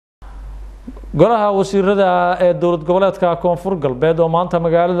Golaha Wasiiradda Dowladgoboleedka Koonfur Galbeed oo maanta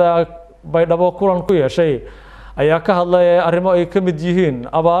magaalada Baydhabo kulan ku yeeshay ayaa ka hadlay arrimo ay ka mid yihiin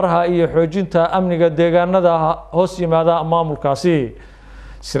abaaraha iyo xoojinta amniga deegaanada hoos yimaada maamulkaasi.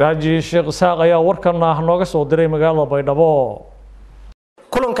 Siraaji Sheekh Isaaq ayaa warkan nooga soo diray magaalada Baydhabo.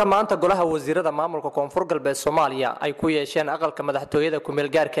 kulanka maanta Golaha Wasiiradda Maamulka Koonfur Galbeed Soomaaliya ay ku yeesheen aqalka madaxtooyada ku meel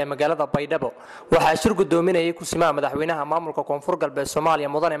gaarka ee magaalada Baydhabo waxa shir gudoominayay kusimaha madaxweynaha Maamulka Koonfur Galbeed Soomaaliya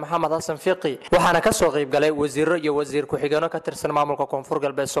Mudane Maxamed Xasan Fiqi waxaana ka soo qayb galay wasiirro iyo wasiir ku xigeenno ka tirsan Maamulka Koonfur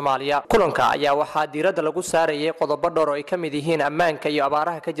Galbeed Soomaaliya. kulanka ayaa waxa diiradda lagu saarayay qodobo dhowr oo ay ka mid yihiin ammaanka iyo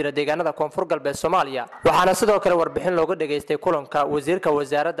abaaraha ka jira deegaanada Koonfur Galbeed Soomaaliya waxaana sidoo kale warbixin looga dhageystay kulanka wasiirka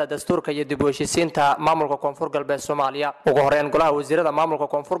wasaaradda dastuurka iyo dib u heshiisiinta Maamulka Koonfur Galbeed Soomaaliya. ugu horeyn Golaha Wasiiradda Maamulka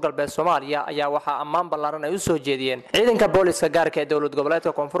Koonfur Galbeed Soomaaliya ayaa waxa ammaan ballaaran ay u soo jeediyeen ciidanka booliska gaarka ee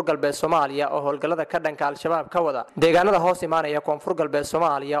Dowladgoboleedka Koonfur Galbeed Soomaaliya oo howlgallada ka dhanka al-shabaab ka wada deegaanada hoos imaanaya Koonfur Galbeed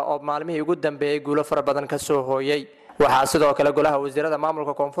Soomaaliya oo maalmihii ugu dambeeyay guulo fara badan ka soo hooyay. waxaa sidoo kale Golaha Wasiiradda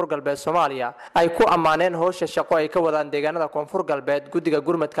Maamulka Koonfur Galbeed Soomaaliya ay ku ammaaneen howsha shaqo ay ka wadaan deegaanada Koonfur Galbeed guddiga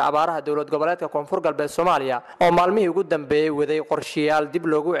gurmadka abaaraha Dowladgoboleedka Koonfur Galbeed Soomaaliya oo maalmihii ugu dambeeyay waday qorshayaal dib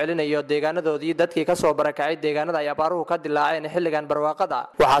loogu celinayo deegaanadoodii dadkii ka soo barakacay deegaanada ay abaaruhu ka dilaaceen xilligan barwaaqada.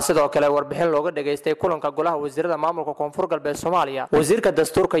 waxaa sidoo kale warbixin looga dhageystay kulanka Golaha Wasiiradda Maamulka Koonfur Galbeed Soomaaliya wasiirka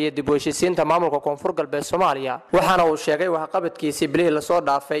dastuurka iyo dib u heshiisiinta Maamulka Koonfur Galbeed Soomaaliya waxaana uu sheegay waxqabadkiisii bilihii la soo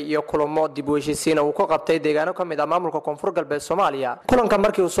dhaafay iyo kulamo dib u heshiisiin uu ku qabtay deegaano ka mid ah Maamulka Koonfur Galbeed Soomaaliya. kulanka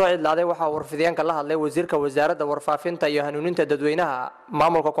markii uu soo cidlaaday waxa uu warfideenka la hadlay wasiirka wasaaradda warfaafinta iyo hanuuninta dadweynaha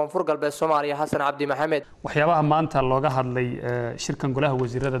Maamulka Koonfur Galbeed Soomaaliya Xasan Cabdi Maxamed. waxyaabaha maanta looga hadlay shirkan Golaha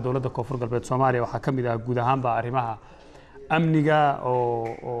Wasiiradda Dowladda Koonfur Galbeed Soomaaliya waxa kamid ah guud ahaanba arrimaha amniga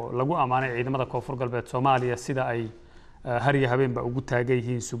oo lagu amaanay ciidamada Koonfur Galbeed Soomaaliya sida ay har iyo habeenba ugu taagan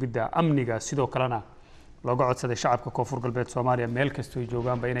yihiin sugidda amniga sidoo kalena looga codsaday shacabka Koonfur Galbeed Soomaaliya meel kasta oo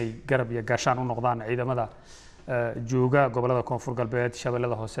joogaanba inay garab iyo gaashaan u noqdaan ciidamada jooga gobolada Koonfur Galbeed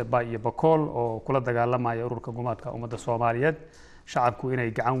shabeellada hoose Baay iyo Bakool oo kula dagaalamaya ururka gumaadka ummadda Soomaaliyeed shacabku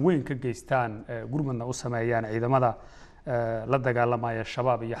inay gacan weyn ka geystaan gurmadna u sameeyaan ciidamada la dagaalamaya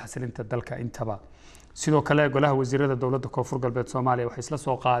shabaab iyo xasilinta dalka intaba. sidoo kale Golaha Wasiiradda Dowladda Koonfur Galbeed Soomaaliya waxay isla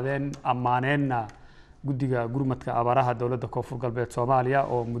soo qaadeen ammaaneenna guddiga gurmadka abaaraha Dowladda Koonfur Galbeed Soomaaliya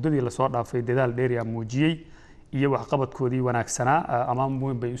oo muddadii la soo dhaafay dadaal dheeri ah muujiyay iyo waxqabadkoodii wanaagsanaa ama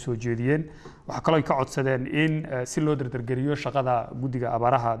muhiim bay u soo jeediyeen. waxa kale oo ay ka codsadeen in si loo dardargeliyo shaqada guddiga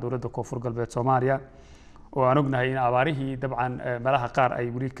abaaraha Dowladda Koonfur Galbeed Soomaaliya oo aan ognahay in abaarihii dabcan meelaha qaar ay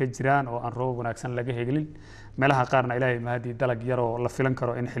wali ka jiraan oo aan roob wanaagsan laga hegelin meelaha qaarna Ilaahay mahadi dalag yar oo la filan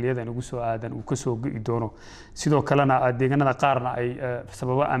karo in xilliyadan ugu soo aadan uu ka soo go'i doono. sidoo kalena deegaanada qaarna ay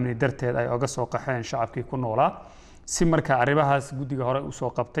sababo amni darteed ay uga soo qaxeen shacabkii ku noolaa si marka arrimahaas guddiga hore u soo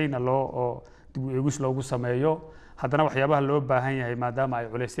qabtayna loo dib u eegis loogu sameeyo. haddana waxyaabaha loo baahan yahay maadaama ay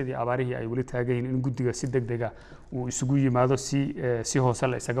culeysyadii abaarihii ay wali taagan yihiin in guddiga si degdeg ah uu isugu yimaado si hoose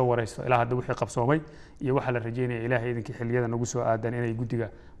la isaga wareysto ilaa hadda wixii qabsoomay iyo waxa la rajeynaya Ilaahay idinkii xilliyadan ugu soo aadan inay guddiga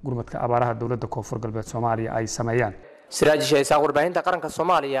gurmadka abaaraha Dowladda Koonfur Galbeed Soomaaliya ay sameeyaan. Siraaji Sheekh Isaaq warbaahinta qaranka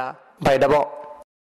Soomaaliya Baydhabo.